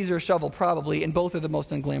with babies or a shovel, probably, and both are the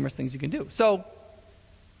most unglamorous things you can do. So,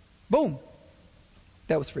 boom.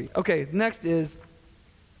 That was free. Okay, next is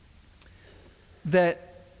that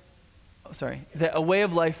a way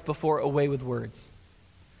of life before a way with words.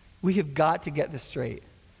 We have got to get this straight.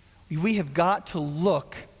 We have got to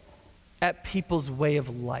look at people's way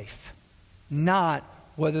of life, not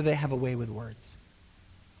whether they have a way with words.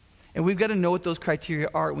 And we've got to know what those criteria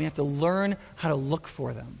are. We have to learn how to look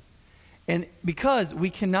for them. And because we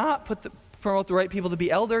cannot promote the right people to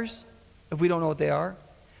be elders if we don't know what they are,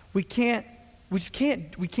 we can't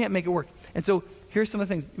make it work. And so here's some of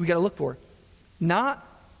the things we got to look for. Not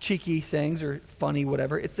cheeky sayings or funny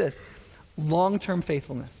whatever. It's this: long-term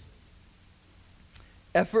faithfulness,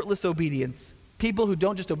 effortless obedience. People who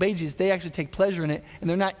don't just obey Jesus, they actually take pleasure in it, and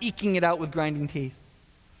they're not eking it out with grinding teeth.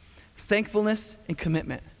 Thankfulness and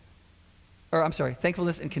commitment.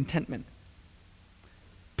 Thankfulness and contentment.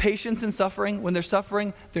 Patience in suffering. When they're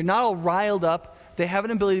suffering, they're not all riled up. They have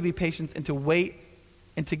an ability to be patient and to wait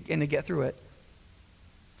and to get through it.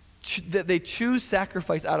 That they choose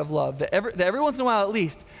sacrifice out of love. That every once in a while, at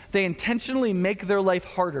least, they intentionally make their life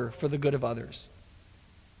harder for the good of others.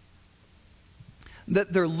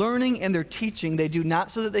 That they're learning and they're teaching, they do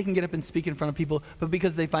not so that they can get up and speak in front of people, but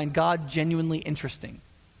because they find God genuinely interesting.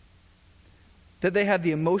 That they have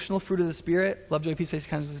the emotional fruit of the Spirit, love, joy, peace, patience,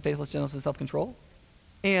 kindness, faithfulness, gentleness, and self-control.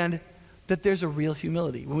 And that there's a real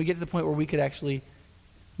humility. When we get to the point where we could actually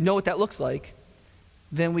know what that looks like,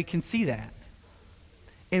 then we can see that.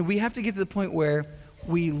 And we have to get to the point where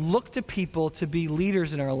we look to people to be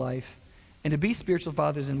leaders in our life and to be spiritual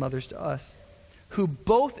fathers and mothers to us who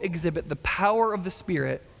both exhibit the power of the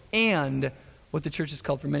Spirit and what the church has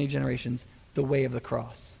called for many generations, the way of the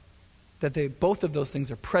cross. That both of those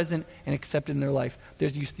things are present and accepted in their life.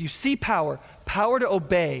 You see power to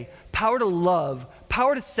obey, power to love,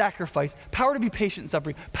 power to sacrifice, power to be patient in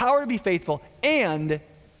suffering, power to be faithful, and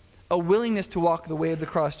a willingness to walk the way of the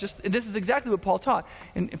cross. This is exactly what Paul taught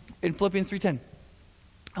in Philippians 3:10.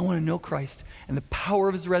 I want to know Christ and the power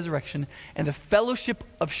of his resurrection and the fellowship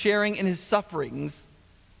of sharing in his sufferings,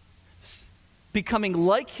 becoming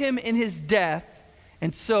like him in his death,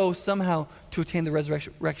 and so somehow to attain the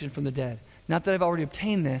resurrection from the dead. Not that I've already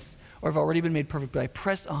obtained this or I've already been made perfect, but I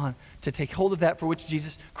press on to take hold of that for which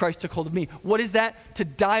Jesus Christ took hold of me. What is that? To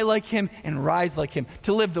die like him and rise like him.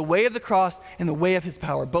 To live the way of the cross and the way of his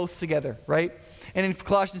power, both together, right? And in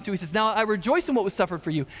Colossians 2, he says, now I rejoice in what was suffered for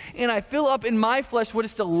you, and I fill up in my flesh what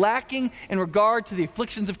is still lacking in regard to the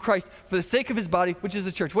afflictions of Christ for the sake of his body, which is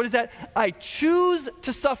the church. What is that? I choose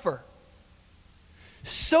to suffer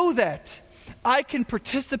so that I can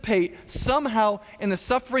participate somehow in the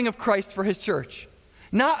suffering of Christ for his church.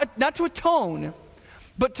 Not to atone,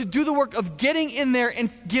 but to do the work of getting in there and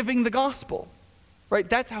giving the gospel. Right?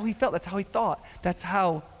 That's how he felt. That's how he thought. That's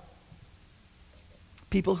how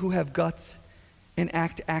people who have guts and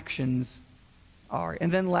actions are.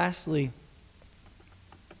 And then lastly,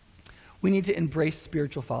 we need to embrace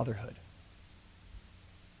spiritual fatherhood.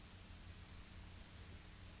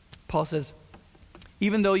 Paul says,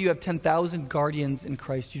 even though you have 10,000 guardians in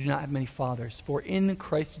Christ, you do not have many fathers. For in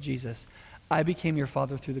Christ Jesus, I became your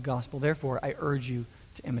father through the gospel. Therefore, I urge you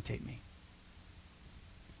to imitate me.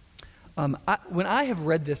 When I have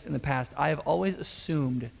read this in the past, I have always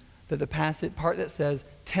assumed that the part that says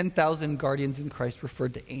 10,000 guardians in Christ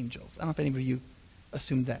referred to angels. I don't know if any of you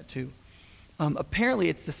assumed that too. Apparently,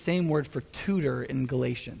 it's the same word for tutor in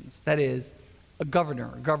Galatians. That is, a governor,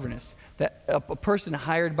 a governess, that a person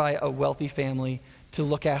hired by a wealthy family to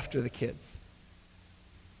look after the kids.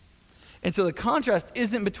 And so the contrast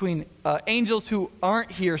isn't between angels who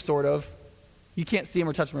aren't here, sort of, you can't see them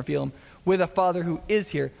or touch them or feel them, with a father who is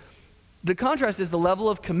here. The contrast is the level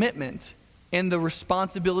of commitment and the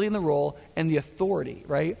responsibility and the role and the authority,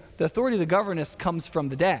 right? The authority of the governess comes from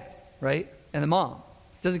the dad, right? And the mom.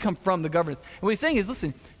 It doesn't come from the governance. And what he's saying is,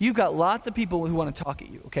 listen, you've got lots of people who want to talk at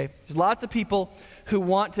you, okay? There's lots of people who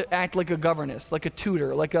want to act like a governess, like a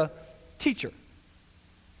tutor, like a teacher.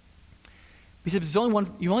 He said, there's only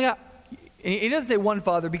one, you only got, he doesn't say one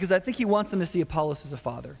father because I think he wants them to see Apollos as a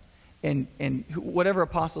father. And whatever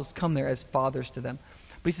apostles come there as fathers to them.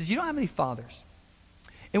 But he says, you don't have any fathers.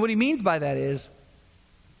 And what he means by that is,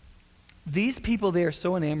 these people they are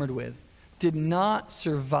so enamored with did not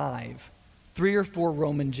survive 3 or 4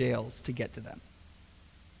 Roman jails to get to them.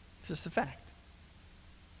 It's just a fact.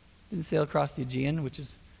 Didn't sail across the Aegean, which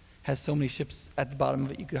has so many ships at the bottom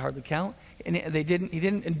of it you could hardly count. And they didn't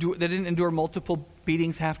endure multiple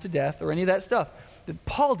beatings half to death or any of that stuff.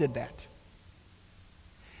 Paul did that.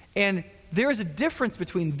 And there is a difference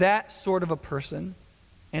between that sort of a person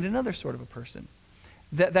and another sort of a person.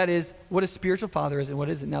 That is what a spiritual father is and what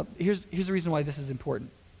isn't. Now, here's the reason why this is important.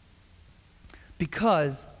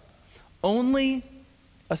 Because only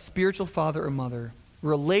a spiritual father or mother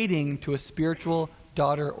relating to a spiritual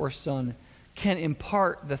daughter or son can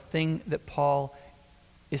impart the thing that Paul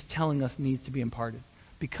is telling us needs to be imparted.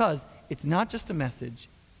 Because it's not just a message.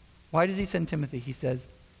 Why does he send Timothy? He says,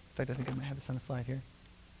 in fact, I think I might have this on a slide here.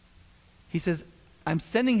 He says, I'm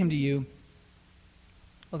sending him to you.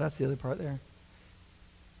 Oh, that's the other part there.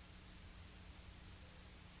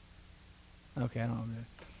 Okay, I don't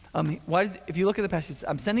know. If you look at the passage,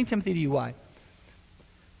 I'm sending Timothy to you. Why?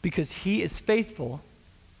 Because he is faithful.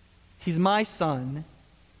 He's my son.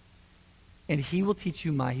 And he will teach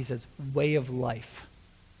you he says, way of life.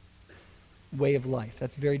 Way of life.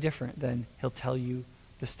 That's very different than he'll tell you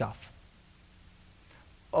the stuff.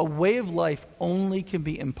 A way of life only can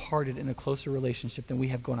be imparted in a closer relationship than we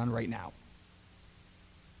have going on right now.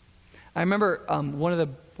 I remember one of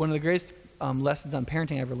the greatest lessons on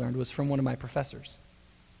parenting I ever learned was from one of my professors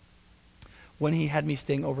when he had me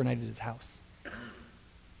staying overnight at his house.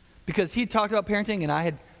 Because he talked about parenting and I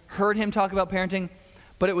had heard him talk about parenting,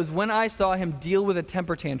 but it was when I saw him deal with a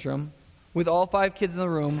temper tantrum with all 5 kids in the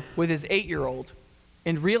room with his 8-year-old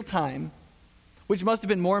in real time, which must have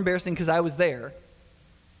been more embarrassing because I was there.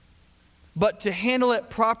 But to handle it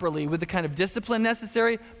properly with the kind of discipline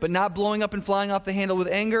necessary, but not blowing up and flying off the handle with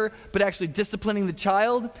anger, but actually disciplining the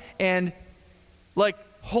child and like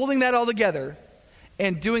holding that all together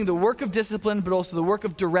and doing the work of discipline, but also the work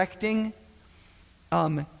of directing.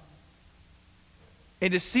 And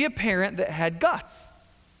to see a parent that had guts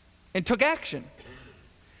and took action.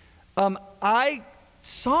 I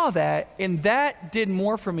saw that, and that did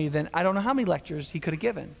more for me than I don't know how many lectures he could have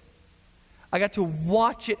given. I got to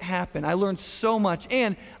watch it happen. I learned so much.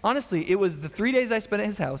 And honestly, it was the 3 days I spent at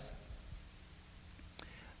his house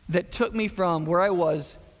that took me from where I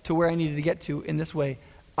was to where I needed to get to in this way.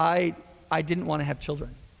 I didn't want to have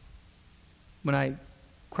children when I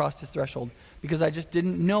crossed his threshold because I just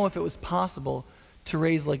didn't know if it was possible to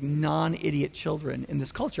raise like non-idiot children in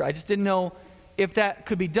this culture. I just didn't know if that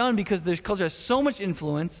could be done because this culture has so much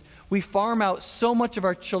influence. We farm out so much of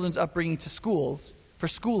our children's upbringing to schools for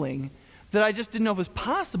schooling that I just didn't know if it was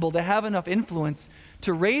possible to have enough influence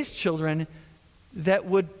to raise children that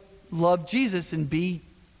would love Jesus and be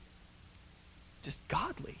just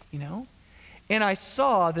godly, you know? And I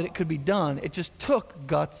saw that it could be done. It just took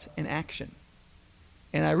guts and action.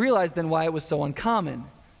 And I realized then why it was so uncommon,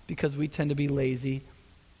 because we tend to be lazy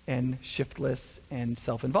and shiftless and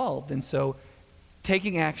self-involved. And so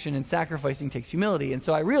taking action and sacrificing takes humility. And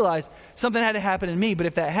so I realized something had to happen in me, but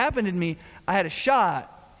if that happened in me, I had a shot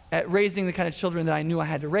at raising the kind of children that I knew I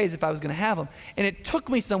had to raise if I was going to have them. And it took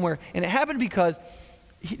me somewhere, and it happened because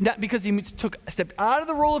not because he stepped out of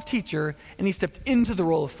the role of teacher and he stepped into the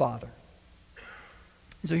role of father.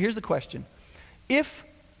 And so here's the question. If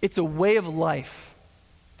it's a way of life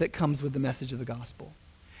that comes with the message of the gospel,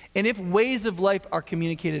 and if ways of life are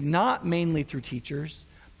communicated not mainly through teachers,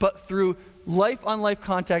 but through life-on-life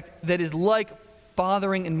contact that is like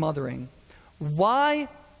fathering and mothering, why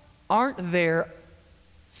aren't there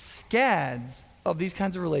scads of these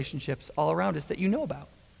kinds of relationships all around us that you know about?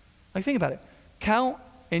 Like, think about it. Count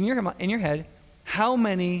in your head how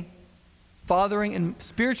many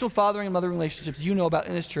spiritual fathering and mothering relationships you know about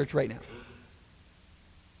in this church right now.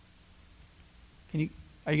 Are you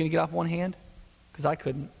going to get off one hand? Because I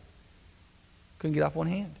couldn't get off one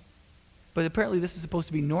hand. But apparently this is supposed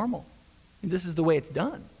to be normal. And this is the way it's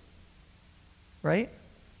done. Right?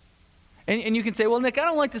 And you can say, well, Nick, I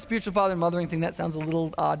don't like the spiritual father and mothering thing. That sounds a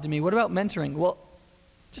little odd to me. What about mentoring? Well,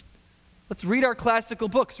 just let's read our classical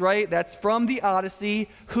books, right? That's from the Odyssey.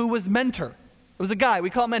 Who was mentor? It was a guy. We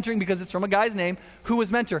call it mentoring because it's from a guy's name. Who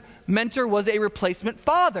was mentor? Mentor was a replacement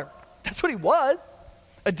father. That's what he was.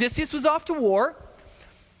 Odysseus was off to war.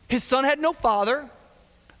 His son had no father.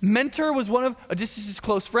 Mentor was one of Odysseus'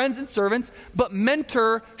 close friends and servants, but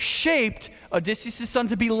Mentor shaped Odysseus' son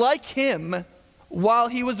to be like him while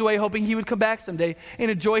he was away, hoping he would come back someday and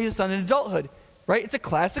enjoy his son in adulthood. Right? It's a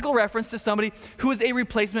classical reference to somebody who is a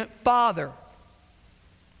replacement father.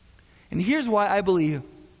 And here's why I believe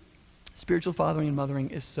spiritual fathering and mothering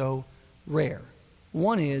is so rare.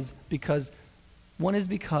 One is because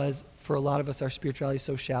for a lot of us, our spirituality is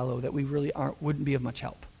so shallow that we really wouldn't be of much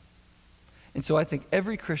help. And so I think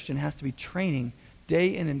every Christian has to be training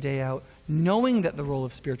day in and day out, knowing that the role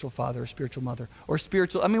of spiritual father or spiritual mother or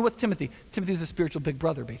spiritual, what's Timothy? Timothy's a spiritual big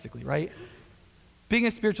brother, basically, right? Being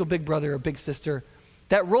a spiritual big brother or big sister,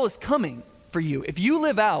 that role is coming for you. If you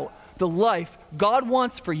live out the life God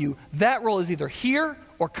wants for you, that role is either here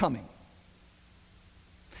or coming.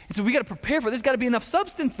 And so we got to prepare for it. There's got to be enough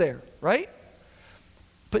substance there, right?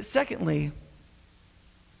 But secondly,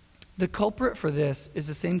 the culprit for this is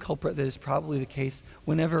the same culprit that is probably the case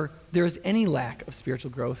whenever there is any lack of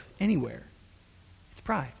spiritual growth anywhere. It's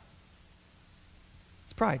pride.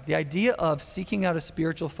 It's pride. The idea of seeking out a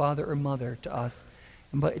spiritual father or mother to us,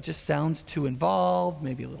 but it just sounds too involved,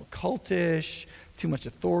 maybe a little cultish, too much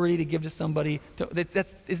authority to give to somebody.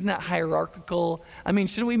 Isn't that hierarchical?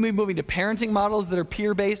 Shouldn't we be moving to parenting models that are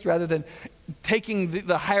peer-based rather than taking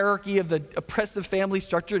the hierarchy of the oppressive family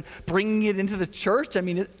structure and bringing it into the church?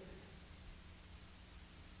 It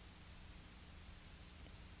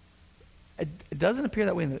doesn't appear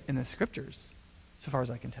that way in the scriptures, so far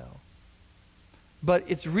as I can tell. But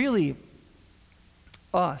it's really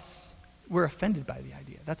us. We're offended by the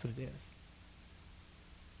idea. That's what it is.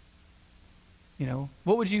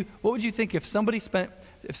 What would you think if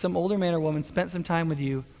some older man or woman spent some time with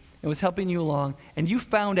you and was helping you along, and you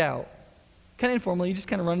found out, kind of informally, you just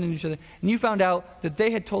kind of run into each other, and you found out that they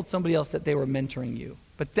had told somebody else that they were mentoring you,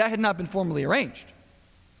 but that had not been formally arranged?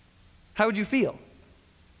 How would you feel?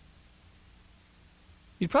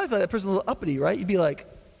 You'd probably feel that person a little uppity, right? You'd be like,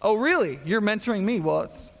 oh, really? You're mentoring me?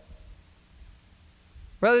 Well,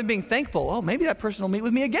 rather than being thankful, oh, maybe that person will meet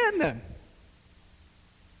with me again then.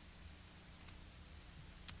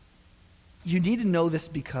 You need to know this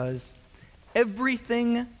because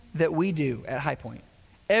everything that we do at High Point,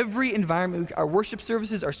 every environment, our worship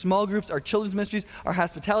services, our small groups, our children's ministries, our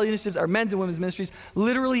hospitality initiatives, our men's and women's ministries,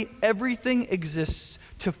 literally everything exists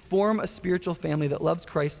to form a spiritual family that loves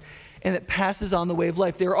Christ and that passes on the way of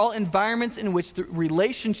life. They are all environments in which the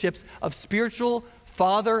relationships of spiritual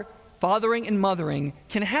fathering and mothering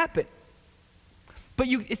can happen. But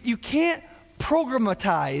you can't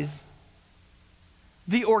programatize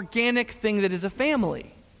the organic thing that is a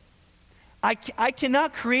family. I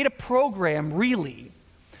cannot create a program, really,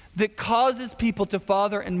 that causes people to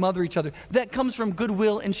father and mother each other. That comes from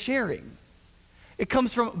goodwill and sharing. It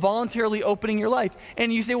comes from voluntarily opening your life.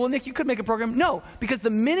 And you say, well, Nick, you could make a program. No, because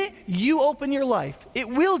the minute you open your life, it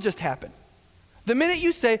will just happen. The minute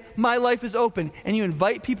you say, my life is open, and you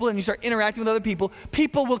invite people and you start interacting with other people,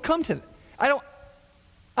 people will come to it.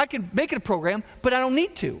 I can make it a program, but I don't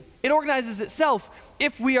need to. It organizes itself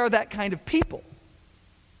if we are that kind of people.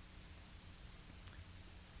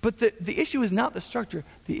 But the issue is not the structure.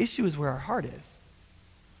 The issue is where our heart is.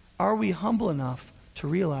 Are we humble enough to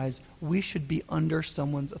realize we should be under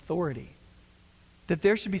someone's authority? That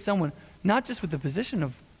there should be someone, not just with the position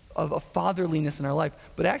of a fatherliness in our life,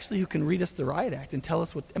 but actually who can read us the riot act and tell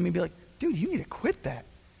us be like, dude, you need to quit that.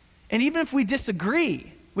 And even if we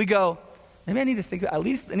disagree, we go, maybe I need to think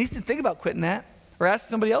about quitting that. Or ask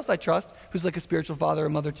somebody else I trust who's like a spiritual father or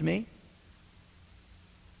mother to me.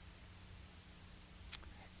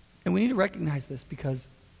 And we need to recognize this because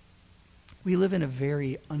we live in a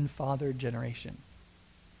very unfathered generation.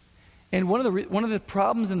 And one of the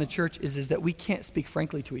problems in the church is that we can't speak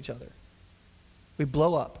frankly to each other. We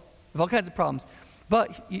blow up. We have all kinds of problems.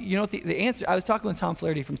 But you know the answer, I was talking with Tom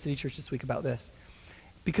Flaherty from City Church this week about this.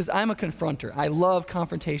 Because I'm a confronter. I love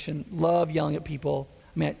confrontation, love yelling at people.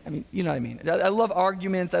 You know what I mean. I love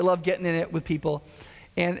arguments. I love getting in it with people.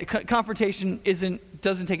 And confrontation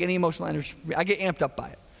doesn't take any emotional energy. I get amped up by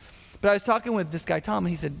it. But I was talking with this guy, Tom,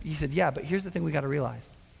 and he said, yeah, but here's the thing we got to realize.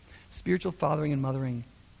 Spiritual fathering and mothering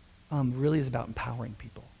really is about empowering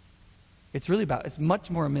people. It's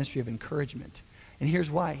much more a ministry of encouragement. And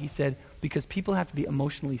here's why. He said, because people have to be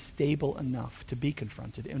emotionally stable enough to be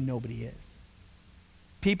confronted, and nobody is.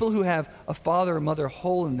 People who have a father or mother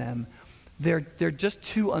hole in them, they're just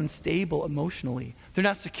too unstable emotionally. They're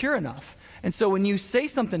not secure enough. And so when you say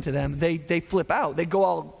something to them, they flip out. They go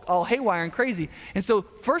all haywire and crazy. And so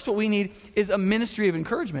first what we need is a ministry of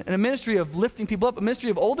encouragement and a ministry of lifting people up, a ministry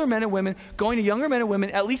of older men and women going to younger men and women,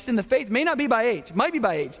 at least in the faith. May not be by age. Might be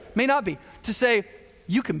by age. May not be. To say,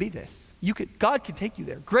 you can be this. God can take you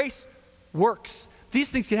there. Grace works. These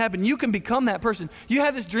things can happen. You can become that person. You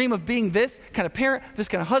have this dream of being this kind of parent, this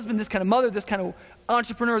kind of husband, this kind of mother, this kind of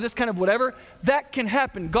entrepreneur, this kind of whatever. That can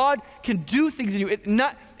happen. God can do things in you.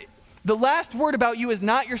 The last word about you is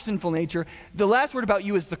not your sinful nature. The last word about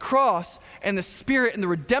you is the cross and the Spirit and the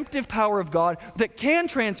redemptive power of God that can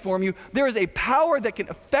transform you. There is a power that can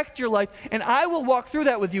affect your life, and I will walk through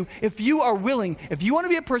that with you if you are willing. If you want to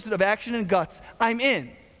be a person of action and guts, I'm in.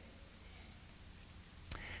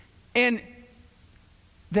 And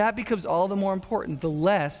that becomes all the more important the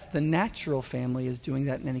less the natural family is doing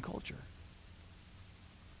that in any culture.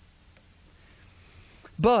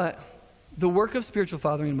 But the work of spiritual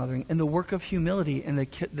fathering and mothering and the work of humility and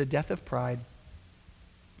the death of pride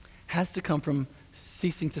has to come from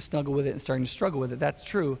ceasing to snuggle with it and starting to struggle with it. That's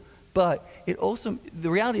true. But it also, the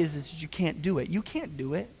reality is you can't do it. You can't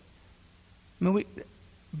do it.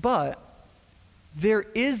 But there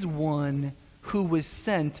is one who was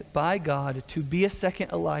sent by God to be a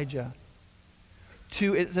second Elijah.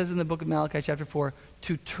 It says in the book of Malachi chapter 4,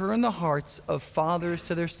 to turn the hearts of fathers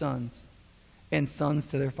to their sons and sons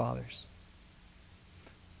to their fathers.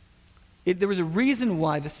 There was a reason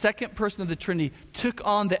why the second person of the Trinity took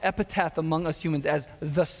on the epithet among us humans as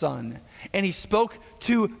the Son. And he spoke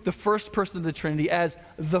to the first person of the Trinity as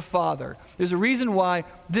the Father. There's a reason why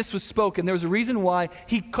this was spoken. There was a reason why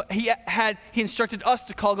he instructed us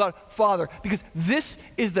to call God Father. Because this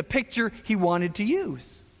is the picture he wanted to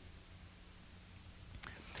use.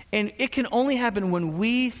 And it can only happen when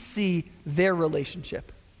we see their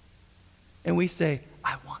relationship. And we say,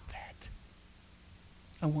 I want that.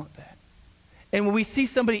 I want that. And when we see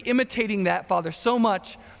somebody imitating that father so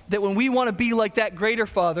much that when we want to be like that greater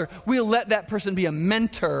father, we'll let that person be a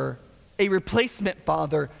mentor, a replacement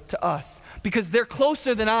father to us. Because they're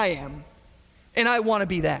closer than I am, and I want to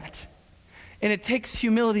be that. And it takes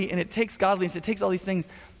humility, and it takes godliness, it takes all these things.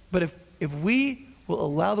 But if we will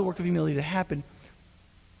allow the work of humility to happen,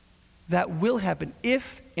 that will happen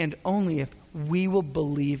if and only if we will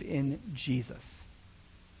believe in Jesus.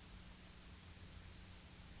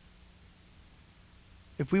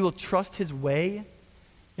 If we will trust his way,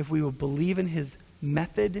 if we will believe in his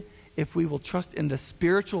method, if we will trust in the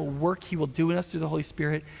spiritual work he will do in us through the Holy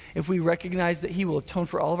Spirit, if we recognize that he will atone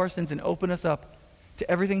for all of our sins and open us up to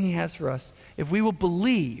everything he has for us, if we will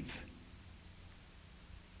believe,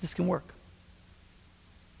 this can work.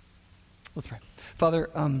 Let's pray. Father,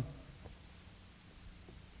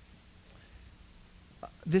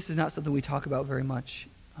 this is not something we talk about very much.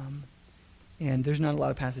 And there's not a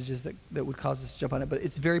lot of passages that would cause us to jump on it, but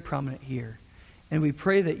it's very prominent here. And we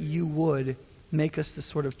pray that you would make us the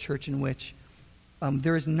sort of church in which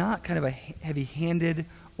there is not kind of a heavy-handed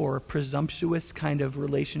or presumptuous kind of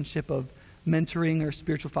relationship of mentoring or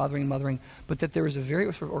spiritual fathering and mothering, but that there is a very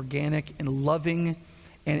sort of organic and loving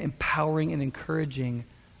and empowering and encouraging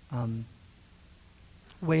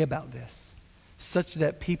way about this, such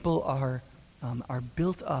that people are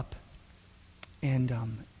built up and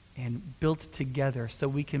built together so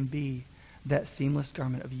we can be that seamless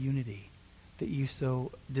garment of unity that you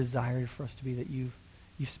so desired for us to be, that you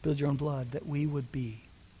spilled your own blood, that we would be.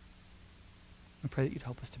 I pray that you'd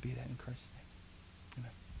help us to be that in Christ's name.